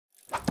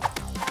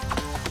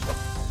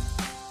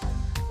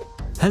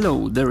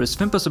Hello, there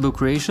is Impossible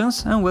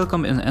Creations and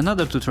welcome in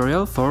another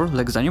tutorial for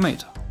Legs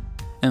Animator.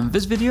 In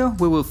this video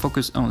we will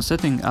focus on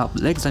setting up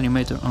Legs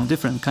Animator on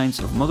different kinds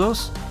of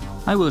models.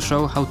 I will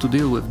show how to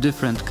deal with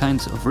different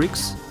kinds of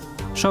rigs,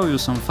 show you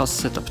some fast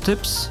setup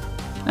tips,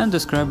 and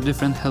describe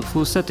different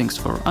helpful settings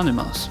for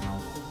animals.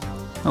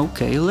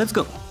 Okay, let's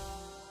go!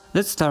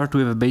 Let's start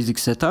with a basic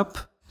setup.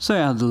 So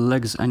I add the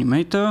Legs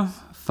Animator,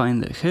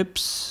 find the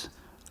hips,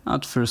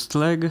 add first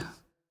leg.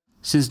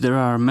 Since there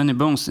are many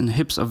bones in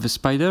hips of the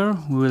spider,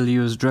 we will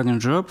use drag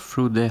and drop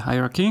through the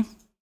hierarchy.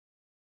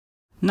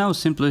 Now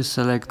simply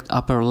select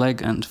upper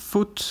leg and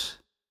foot.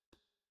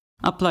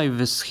 Apply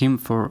this scheme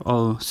for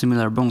all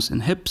similar bones in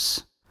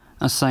hips.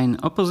 Assign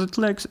opposite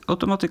legs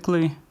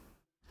automatically.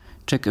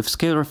 Check if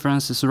scale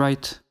reference is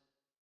right.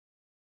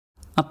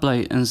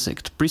 Apply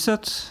insect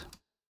preset.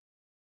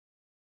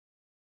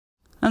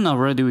 And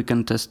already we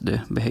can test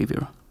the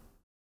behavior.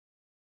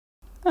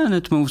 And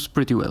it moves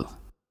pretty well.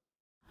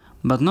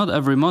 But not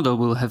every model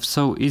will have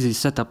so easy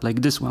setup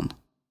like this one.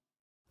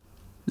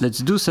 Let's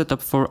do setup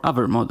for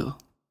other model.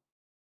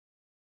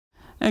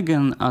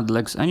 Again, add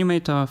Legs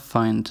Animator,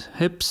 find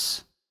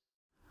hips.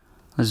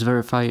 Let's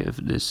verify if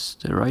this is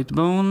the right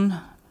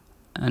bone.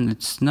 And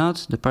it's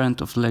not, the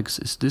parent of legs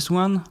is this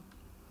one.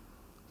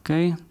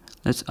 Okay,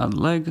 let's add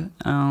leg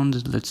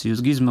and let's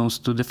use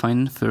gizmos to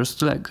define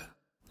first leg.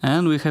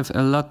 And we have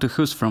a lot to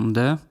choose from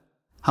there.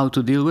 How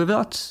to deal with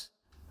that?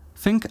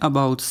 Think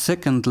about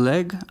second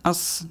leg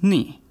as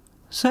knee,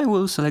 so I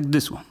will select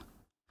this one.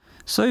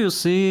 So you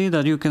see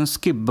that you can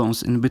skip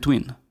bones in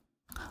between.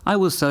 I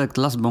will select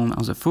last bone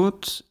as a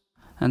foot,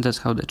 and that's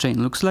how the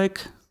chain looks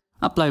like.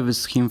 Apply this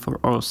scheme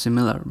for all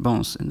similar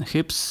bones in the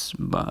hips,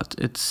 but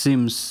it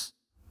seems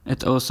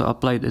it also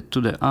applied it to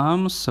the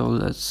arms, so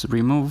let's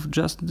remove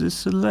just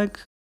this leg,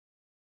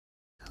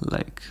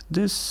 like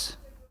this.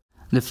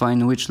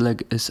 Define which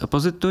leg is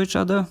opposite to each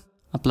other,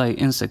 apply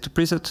insect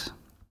preset.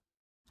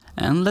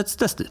 And let's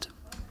test it.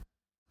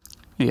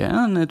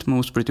 Yeah, and it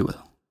moves pretty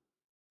well.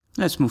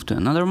 Let's move to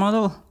another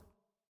model.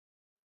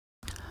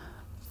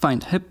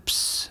 Find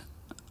hips,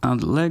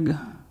 add leg,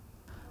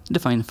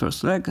 define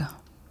first leg.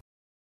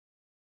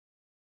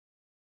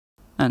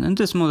 And in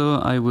this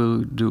model I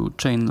will do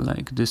chain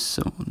like this,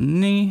 so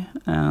knee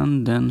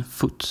and then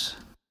foot.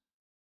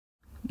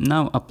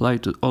 Now apply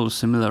to all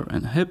similar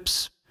in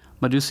hips,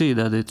 but you see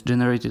that it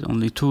generated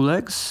only 2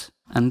 legs.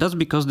 And that's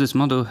because this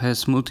model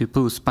has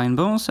multiple spine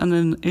bones and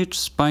in each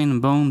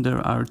spine bone there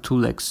are 2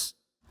 legs.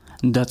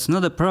 That's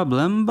not a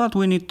problem, but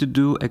we need to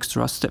do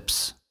extra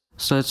steps.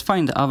 So let's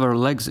find the other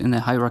legs in a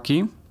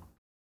hierarchy.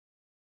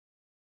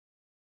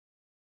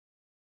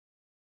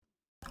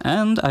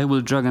 And I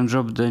will drag and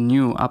drop the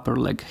new upper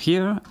leg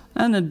here,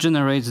 and it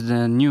generates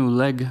the new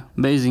leg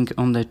basing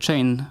on the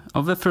chain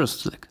of the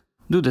first leg.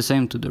 Do the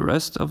same to the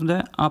rest of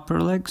the upper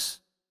legs.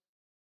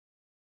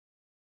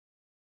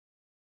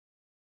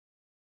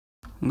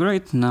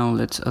 Great, now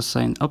let's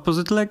assign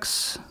opposite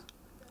legs,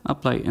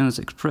 apply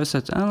insect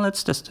preset and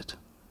let's test it.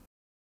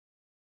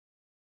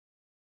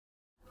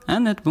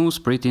 And it moves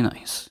pretty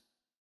nice.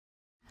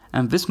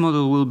 And this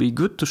model will be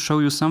good to show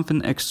you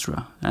something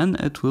extra, and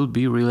it will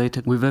be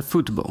related with a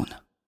foot bone.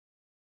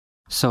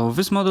 So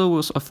this model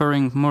was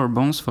offering more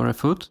bones for a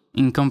foot.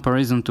 In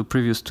comparison to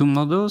previous 2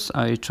 models,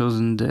 I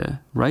chosen the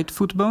right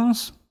foot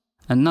bones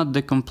and not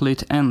the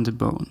complete end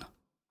bone,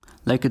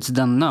 like it's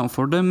done now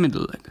for the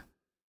middle leg.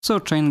 So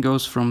chain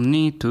goes from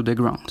knee to the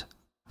ground.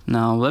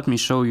 Now let me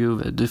show you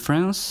the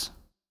difference.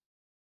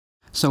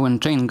 So when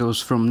chain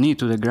goes from knee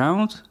to the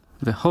ground,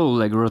 the whole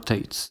leg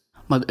rotates.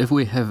 But if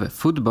we have a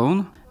foot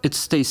bone, it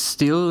stays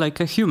still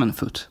like a human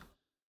foot.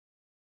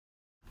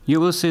 You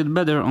will see it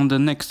better on the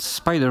next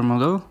spider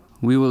model.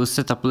 We will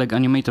set up Leg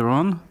Animator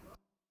on.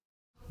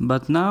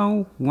 But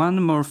now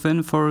one more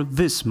thing for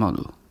this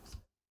model.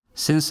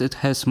 Since it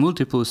has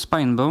multiple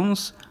spine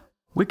bones,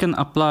 we can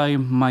apply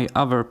my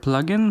other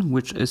plugin,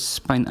 which is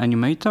Spine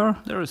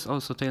Animator. There is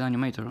also Tail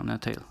Animator on a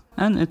tail.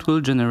 And it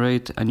will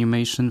generate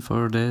animation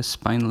for the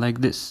spine like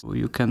this.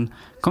 You can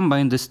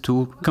combine these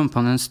 2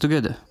 components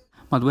together.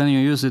 But when you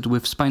use it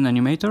with Spine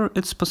Animator,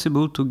 it's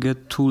possible to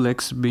get 2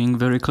 legs being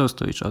very close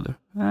to each other.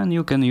 And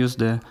you can use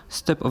the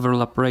step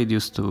overlap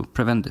radius to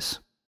prevent this.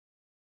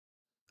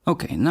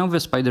 Okay, now the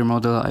spider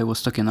model I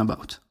was talking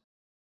about.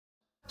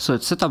 So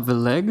let's set up the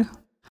leg.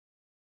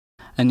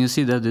 And you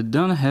see that it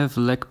don't have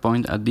leg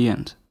point at the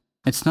end.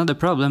 It's not a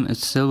problem, it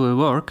still will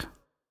work.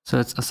 So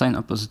let's assign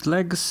opposite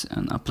legs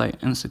and apply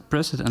insect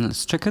preset and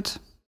let's check it.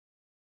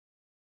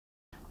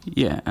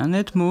 Yeah, and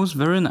it moves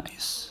very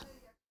nice.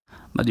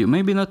 But you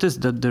maybe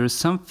noticed that there is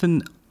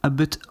something a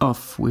bit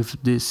off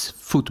with these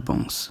foot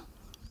bones.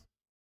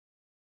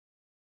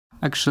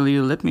 Actually,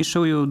 let me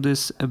show you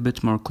this a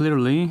bit more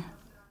clearly.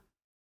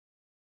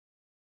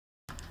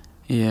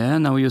 Yeah,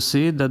 now you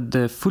see that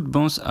the foot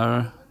bones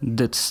are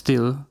dead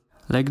still,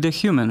 like the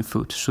human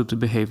foot should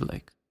behave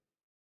like.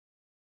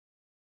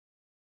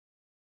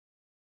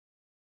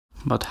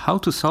 But how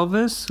to solve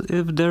this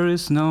if there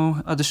is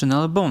no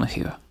additional bone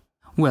here?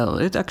 Well,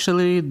 it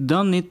actually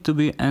don't need to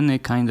be any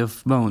kind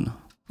of bone.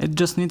 It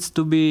just needs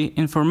to be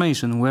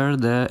information where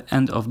the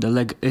end of the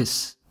leg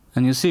is.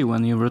 And you see,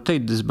 when you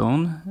rotate this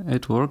bone,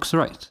 it works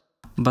right.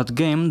 But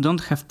game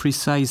don't have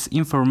precise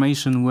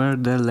information where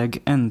the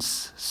leg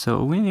ends,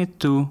 so we need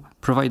to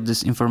provide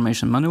this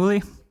information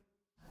manually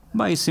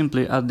by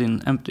simply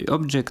adding empty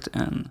object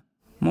and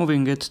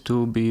moving it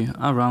to be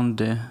around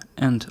the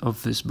end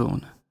of this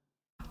bone.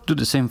 Do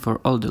the same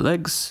for all the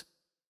legs.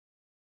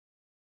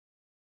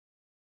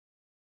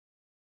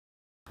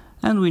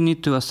 And we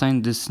need to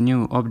assign these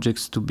new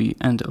objects to be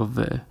end of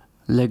the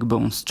leg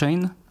bones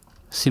chain,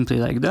 simply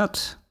like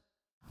that.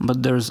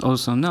 But there is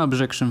also no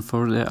objection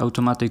for the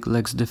automatic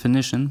legs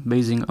definition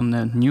basing on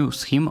the new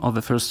scheme of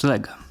the first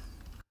leg.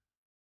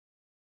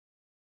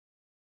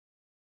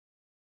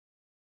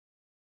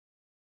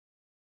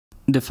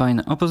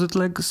 Define opposite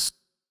legs,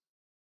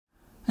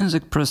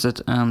 insect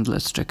preset, and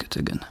let's check it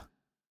again.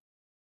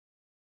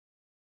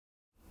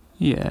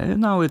 Yeah,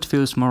 now it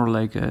feels more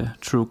like a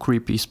true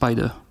creepy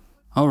spider.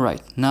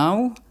 Alright,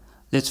 now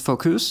let's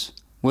focus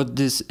what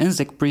this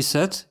insect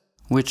preset,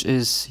 which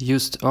is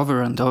used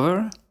over and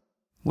over,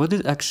 what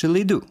it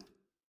actually do.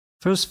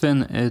 First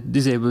thing, it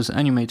disables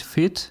animate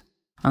fit.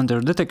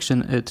 Under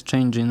detection, it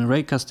changes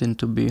raycasting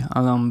to be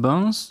along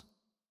bones.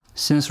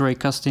 Since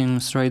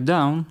raycasting straight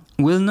down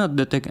will not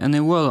detect any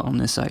wall on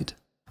the side.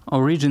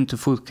 Origin to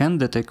foot can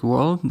detect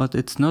wall, but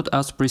it's not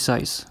as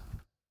precise.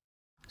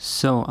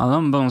 So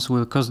along bones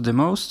will cost the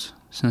most,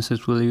 since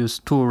it will use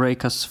 2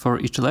 raycasts for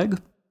each leg.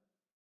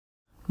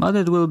 But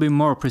it will be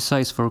more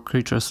precise for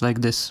creatures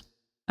like this.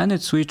 And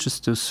it switches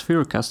to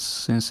sphere casts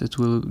since it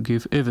will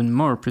give even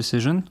more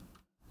precision,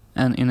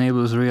 and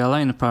enables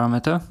realign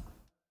parameter,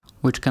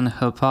 which can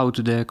help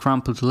out the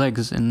crumpled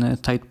legs in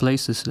tight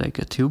places like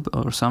a tube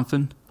or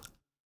something.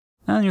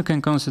 And you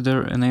can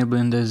consider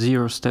enabling the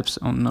 0 steps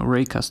on no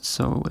raycast,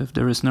 so if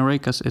there is no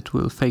raycast it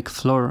will fake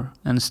floor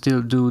and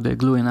still do the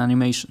gluing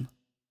animation.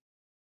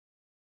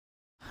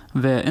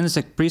 The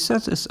insect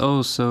preset is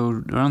also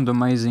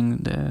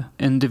randomizing the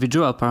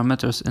individual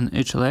parameters in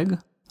each leg,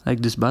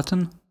 like this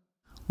button,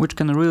 which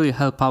can really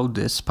help out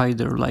the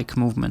spider-like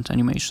movement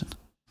animation.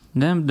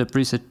 Then the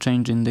preset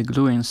changing the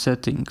gluing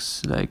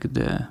settings, like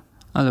the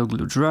allow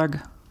glue drag.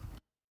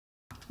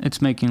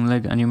 It's making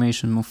leg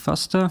animation move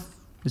faster,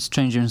 it's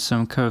changing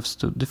some curves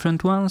to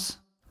different ones,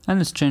 and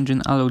it's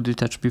changing allow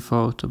detach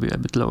before to be a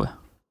bit lower.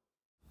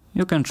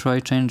 You can try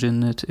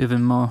changing it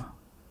even more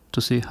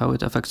to see how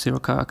it affects your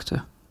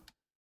character.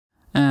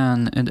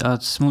 And it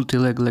adds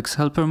multi-leg legs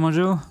helper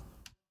module,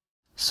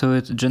 so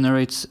it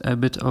generates a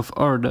bit of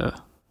order,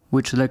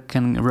 which leg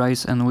can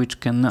rise and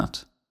which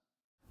cannot.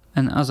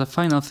 And as a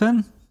final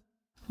thing,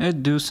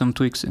 it does some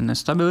tweaks in the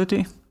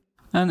stability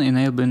and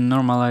enabling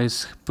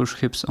normalize push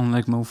hips on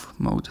leg move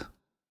mode.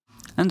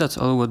 And that's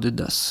all what it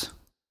does.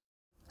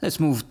 Let's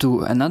move to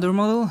another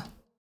model.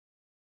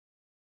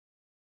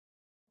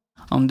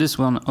 On this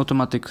one,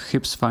 automatic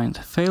hips find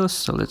fails,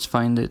 so let's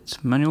find it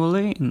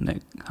manually in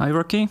the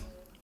hierarchy.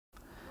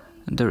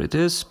 And there it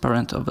is,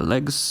 parent of the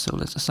legs, so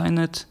let's assign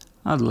it,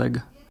 add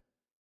leg.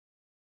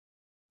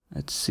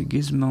 Let's see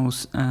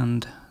gizmos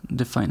and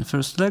define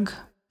first leg.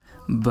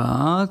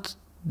 But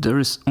there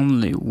is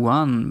only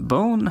one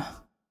bone.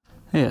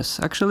 Yes,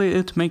 actually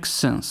it makes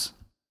sense,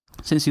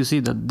 since you see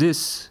that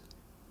this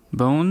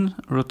bone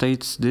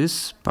rotates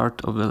this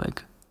part of the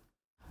leg.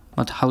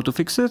 But how to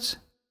fix it?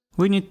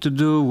 We need to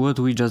do what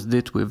we just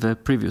did with the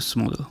previous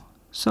model.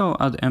 So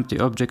add empty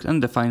object and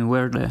define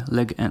where the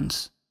leg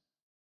ends.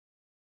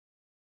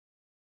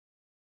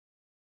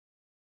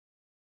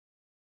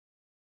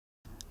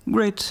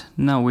 Great,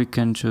 now we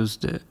can choose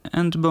the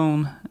end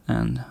bone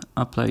and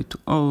apply to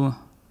all.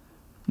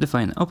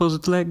 Define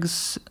opposite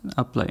legs,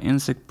 apply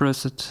insect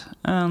preset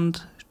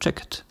and check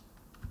it.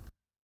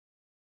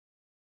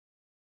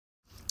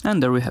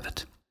 And there we have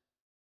it.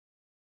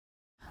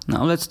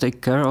 Now let's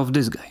take care of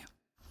this guy.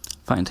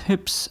 Find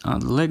hips,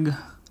 add leg,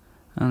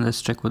 and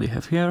let's check what we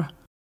have here.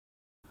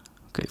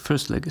 Okay,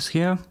 first leg is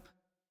here.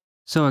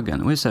 So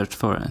again, we search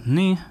for a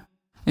knee.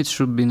 It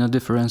should be no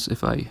difference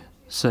if I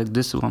select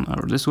this one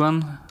or this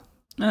one.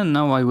 And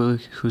now I will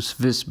use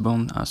this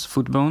bone as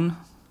foot bone.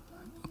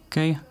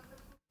 Okay.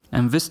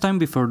 And this time,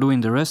 before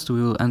doing the rest,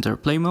 we will enter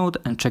play mode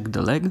and check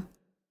the leg.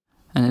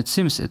 And it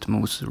seems it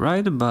moves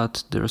right,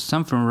 but there's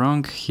something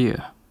wrong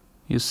here.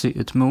 You see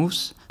it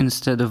moves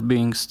instead of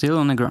being still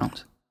on the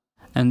ground.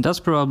 And that's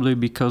probably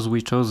because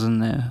we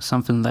chosen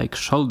something like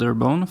shoulder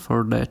bone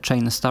for the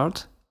chain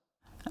start.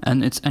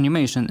 And its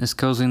animation is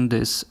causing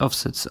these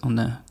offsets on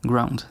the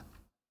ground.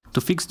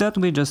 To fix that,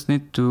 we just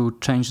need to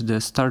change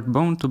the start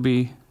bone to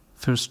be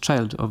first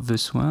child of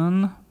this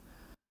one.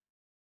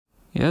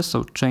 Yeah,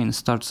 so chain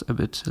starts a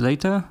bit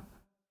later.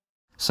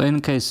 So in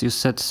case you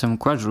set some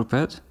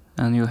quadruped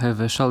and you have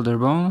a shoulder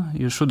bone,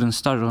 you shouldn't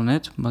start on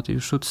it, but you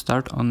should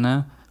start on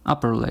the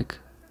upper leg,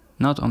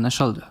 not on the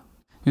shoulder.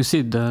 You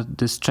see that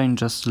this chain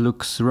just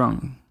looks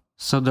wrong.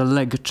 So the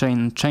leg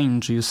chain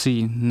change you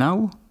see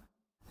now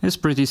is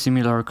pretty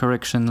similar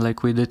correction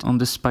like we did on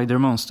the spider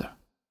monster.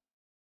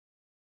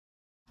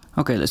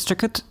 Okay, let's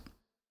check it.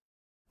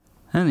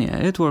 And yeah,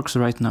 it works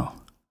right now.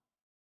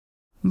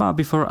 But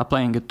before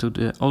applying it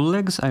to all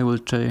legs, I will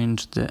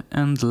change the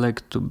end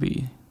leg to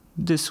be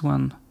this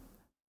one,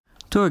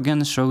 to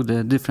again show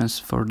the difference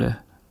for the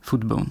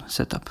foot bone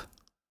setup.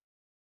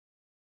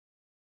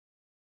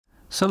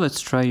 So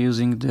let's try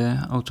using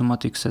the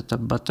automatic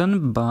setup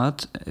button,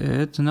 but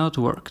it not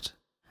worked.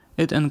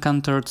 It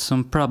encountered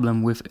some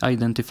problem with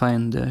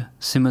identifying the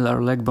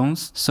similar leg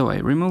bones, so I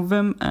remove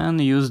them and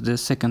use the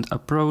second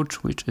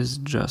approach, which is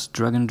just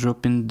drag and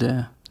drop in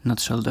the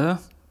nutshell there,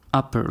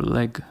 upper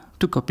leg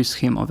to copy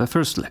scheme of the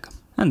first leg,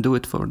 and do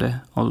it for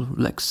the all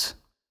legs.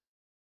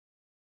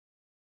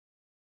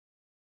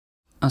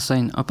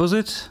 Assign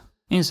opposite,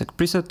 insect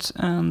preset,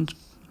 and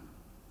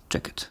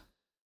check it.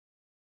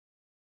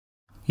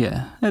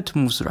 Yeah, it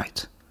moves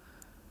right.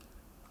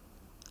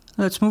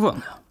 Let's move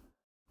on.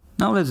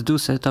 Now let's do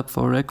setup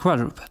for a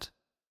quadruped.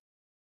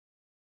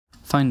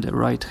 Find the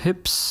right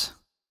hips.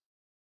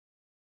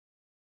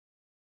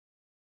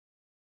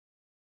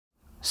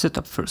 Set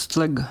up first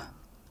leg.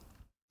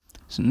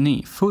 So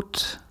knee,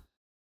 foot.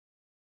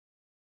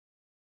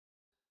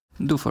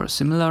 Do for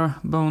similar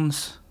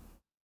bones.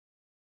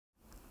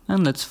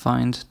 And let's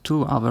find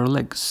two other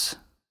legs.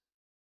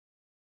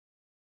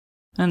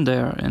 And they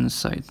are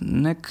inside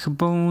neck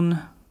bone.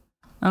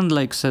 And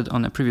like said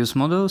on a previous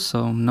model,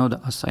 so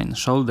not assign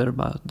shoulder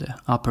but the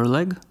upper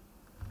leg.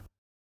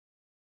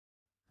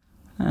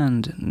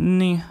 And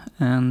knee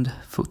and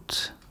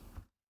foot.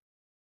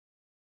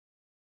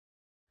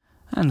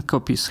 And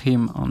copy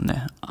scheme on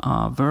the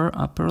other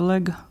upper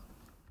leg.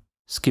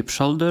 Skip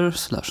shoulder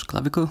 /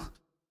 clavicle.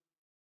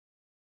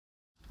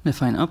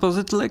 Define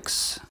opposite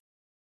legs.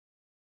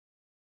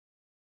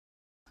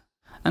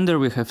 And there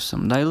we have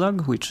some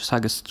dialog which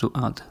suggests to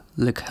add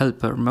leg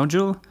helper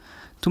module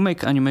to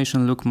make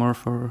animation look more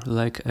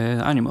like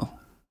an animal.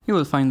 You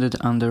will find it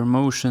under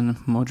motion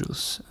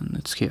modules, and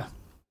it's here.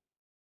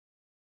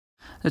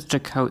 Let's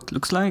check how it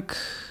looks like.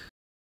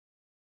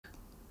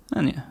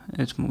 And yeah,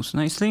 it moves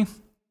nicely.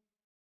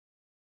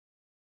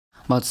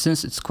 But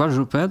since it's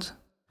quadruped,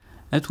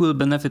 it will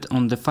benefit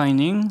on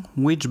defining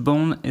which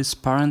bone is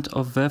parent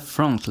of the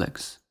front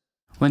legs.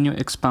 When you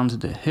expand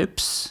the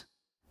hips,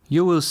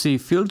 you will see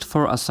field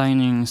for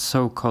assigning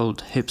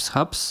so-called hips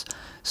hubs,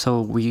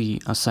 so we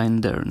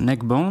assign their neck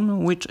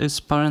bone, which is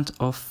parent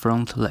of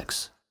front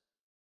legs.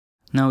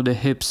 Now the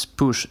hips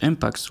push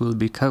impacts will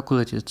be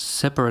calculated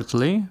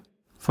separately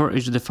for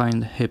each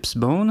defined hips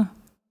bone.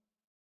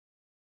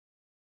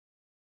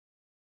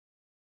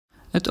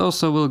 It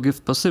also will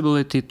give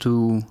possibility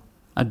to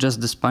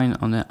adjust the spine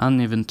on an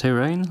uneven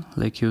terrain,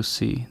 like you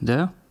see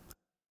there.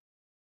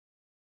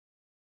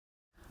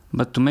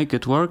 But to make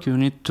it work, you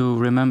need to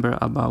remember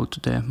about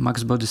the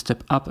max body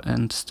step up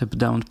and step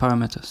down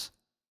parameters.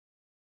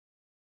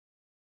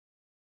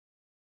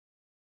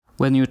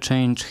 When you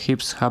change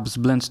hips hubs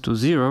blend to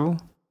 0,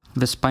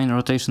 the spine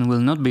rotation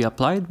will not be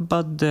applied,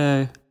 but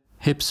the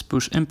hips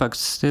push impacts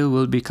still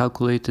will be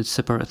calculated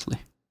separately.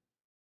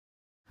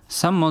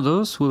 Some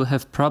models will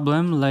have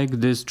problem like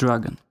this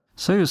dragon,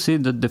 so you see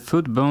that the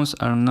foot bones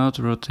are not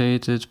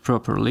rotated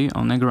properly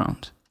on the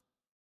ground.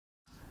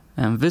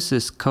 And this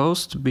is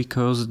caused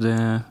because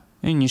the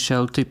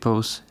initial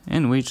T-pose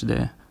in which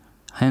the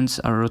hands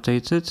are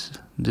rotated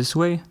this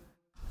way,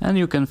 and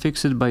you can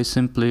fix it by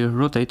simply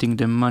rotating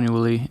them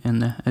manually in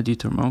the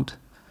editor mode.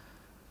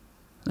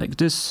 Like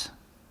this.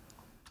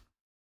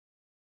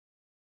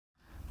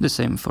 The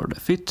same for the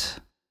feet.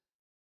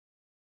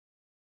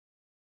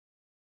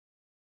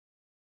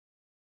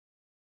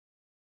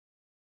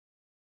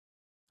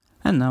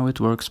 And now it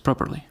works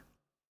properly.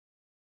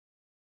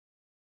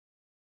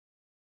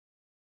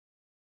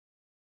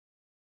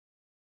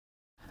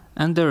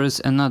 And there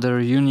is another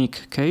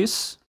unique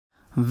case.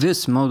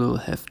 This model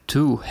have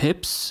two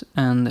hips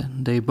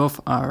and they both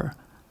are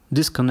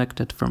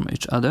disconnected from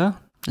each other,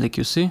 like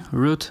you see,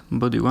 root,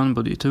 body 1,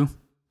 body 2.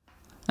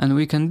 And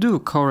we can do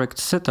correct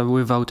setup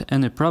without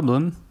any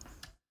problem.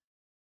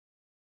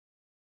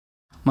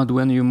 But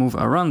when you move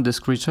around this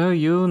creature,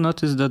 you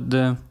notice that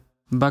the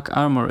back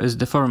armor is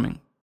deforming.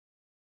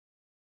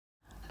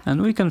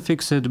 And we can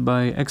fix it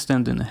by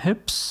extending the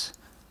hips,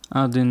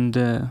 adding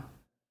the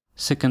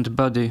second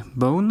body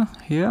bone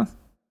here,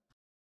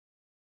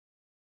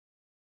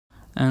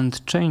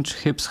 and change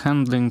hips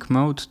handling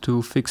mode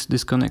to fix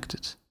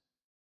disconnected.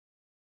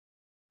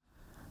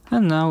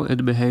 And now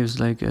it behaves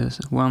like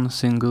one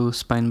single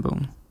spine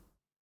bone.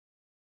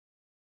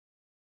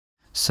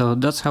 So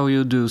that's how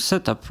you do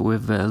setup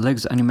with the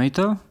legs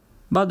animator,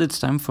 but it's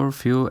time for a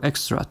few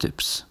extra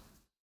tips.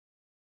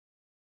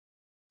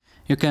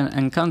 You can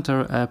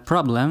encounter a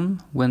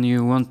problem when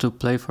you want to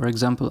play, for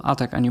example,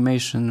 attack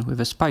animation with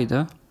a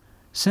spider,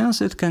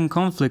 since it can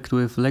conflict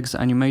with legs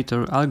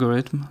animator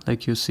algorithm,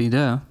 like you see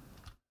there.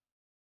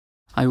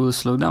 I will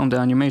slow down the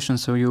animation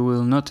so you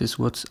will notice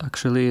what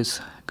actually is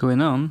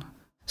going on.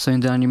 So in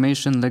the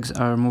animation, legs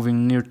are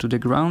moving near to the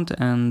ground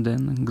and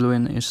then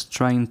Gluin is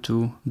trying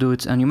to do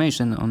its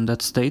animation on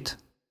that state.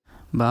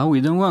 But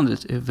we don't want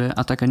it if the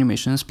attack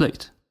animation is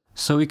played.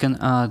 So we can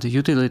add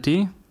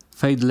utility,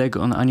 fade leg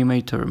on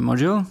animator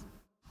module,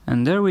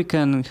 And there we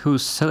can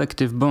use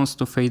selective bones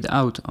to fade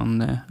out on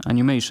the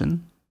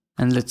animation.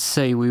 And let's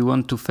say we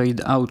want to fade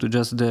out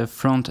just the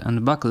front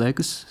and back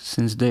legs,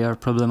 since they are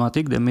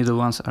problematic, the middle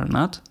ones are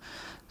not.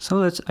 So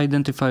let's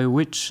identify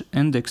which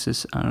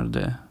indexes are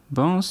the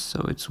bones.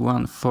 So it's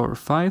 1, 4,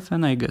 5,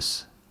 and I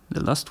guess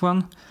the last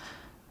one.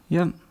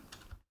 Yeah.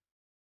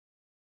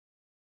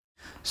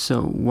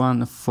 So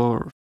 1,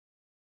 4,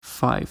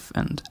 5,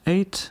 and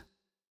 8.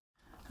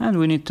 And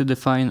we need to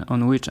define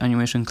on which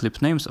animation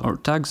clip names or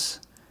tags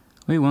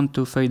we want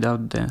to fade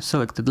out the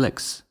selected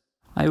legs.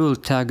 I will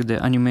tag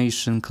the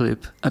animation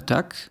clip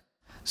attack.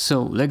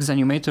 So legs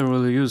animator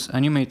will use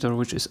animator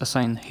which is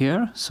assigned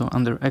here, so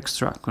under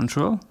extra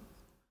control,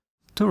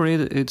 to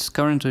read its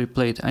currently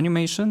played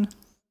animation.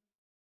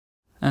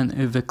 And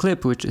if the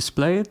clip which is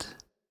played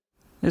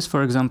is,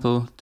 for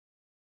example,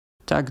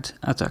 tagged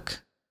attack,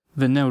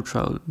 the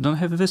neutral don't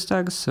have this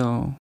tag,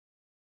 so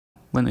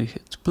when we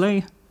hit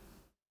play,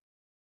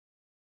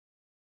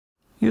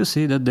 you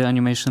see that the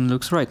animation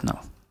looks right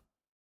now.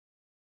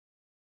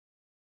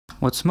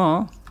 What's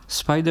more,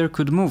 spider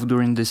could move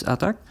during this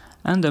attack,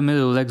 and the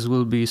middle legs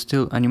will be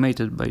still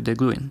animated by the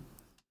gluing.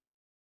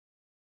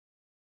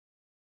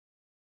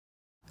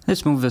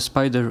 Let's move the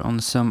spider on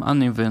some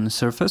uneven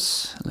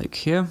surface, like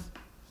here,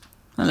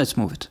 and let's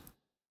move it.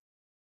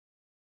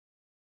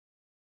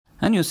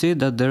 And you see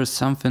that there's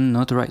something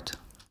not right.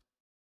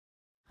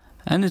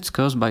 And it's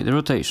caused by the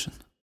rotation.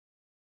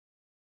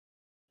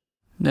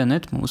 Then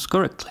it moves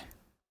correctly.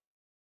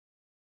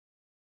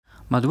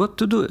 But what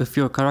to do if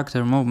your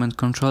character movement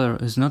controller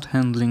is not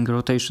handling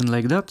rotation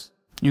like that?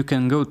 You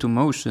can go to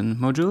motion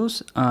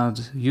modules, add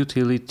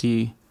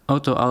utility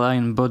auto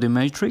align body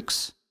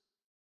matrix,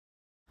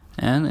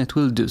 and it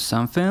will do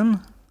something.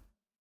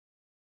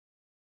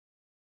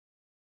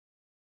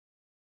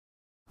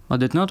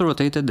 But it not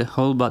rotated the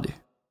whole body.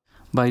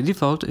 By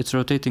default it's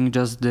rotating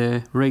just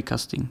the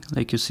raycasting,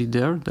 like you see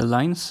there, the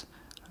lines.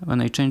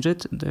 When I change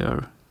it, they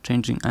are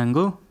changing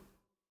angle.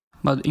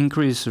 But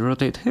increase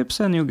rotate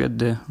hips and you get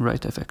the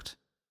right effect.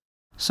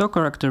 So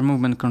character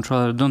movement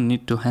controller don't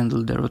need to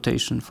handle the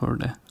rotation for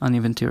the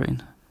uneven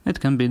terrain. It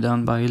can be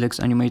done by legs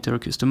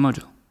animator custom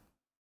module.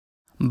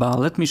 But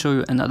let me show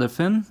you another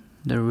thing.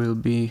 There will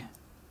be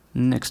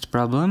next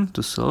problem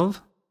to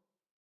solve.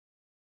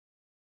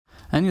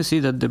 And you see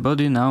that the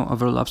body now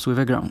overlaps with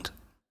the ground.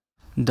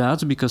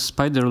 That's because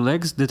spider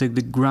legs detect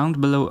the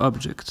ground below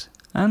object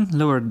and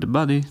lowered the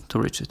body to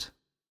reach it.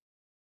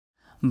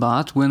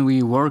 But when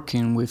we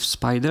working with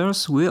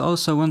spiders, we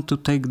also want to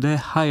take the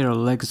higher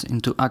legs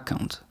into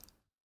account.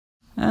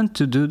 And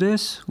to do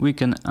this, we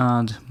can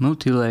add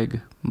multi-leg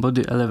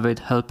body elevate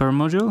helper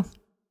module.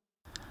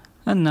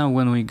 And now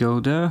when we go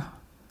there,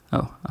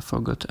 oh, I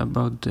forgot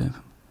about the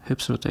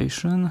hips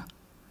rotation.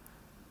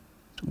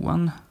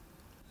 1.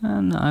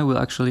 And I will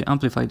actually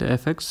amplify the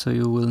effect so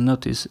you will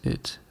notice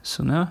it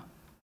sooner.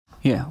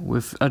 Yeah,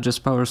 with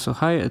adjust power so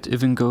high it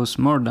even goes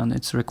more than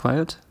it's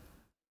required.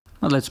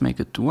 But let's make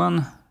it to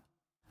 1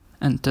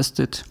 and test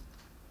it.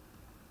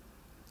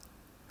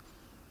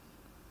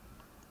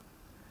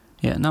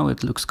 Yeah, now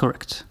it looks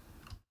correct.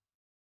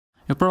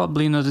 You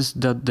probably noticed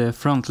that the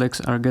front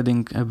legs are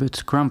getting a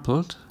bit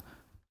crumpled.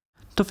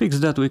 To fix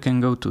that we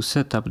can go to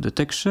setup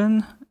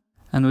detection,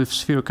 and with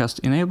spherecast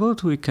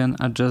enabled we can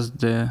adjust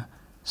the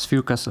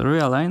spherecast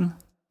realign.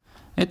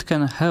 It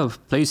can help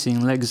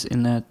placing legs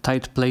in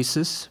tight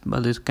places,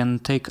 but it can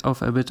take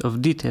off a bit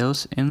of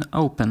details in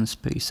open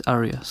space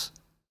areas.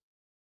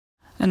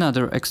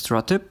 Another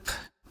extra tip,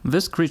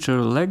 this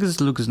creature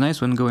legs looks nice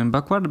when going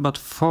backward, but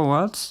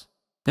forwards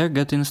they're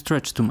getting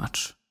stretched too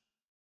much.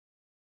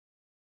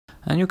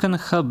 And you can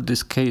help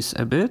this case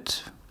a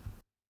bit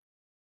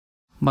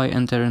by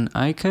entering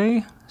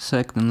IK,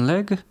 selecting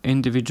leg,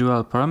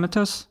 individual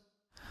parameters,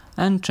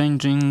 and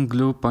changing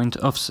glue point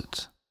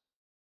offset.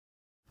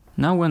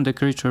 Now when the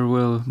creature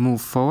will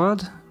move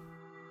forward,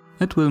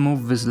 it will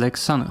move this leg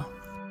sooner.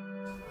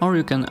 Or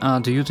you can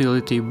add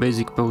utility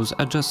basic pose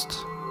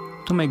adjust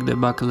to make the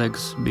back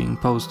legs being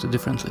posed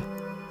differently.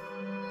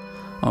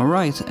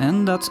 Alright,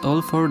 and that's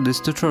all for this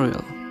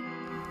tutorial.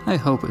 I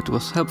hope it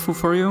was helpful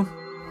for you.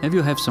 If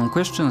you have some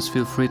questions,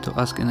 feel free to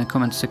ask in the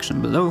comment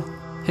section below.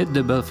 Hit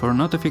the bell for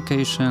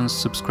notifications,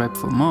 subscribe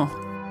for more.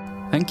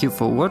 Thank you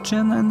for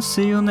watching and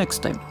see you next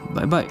time.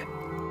 Bye bye.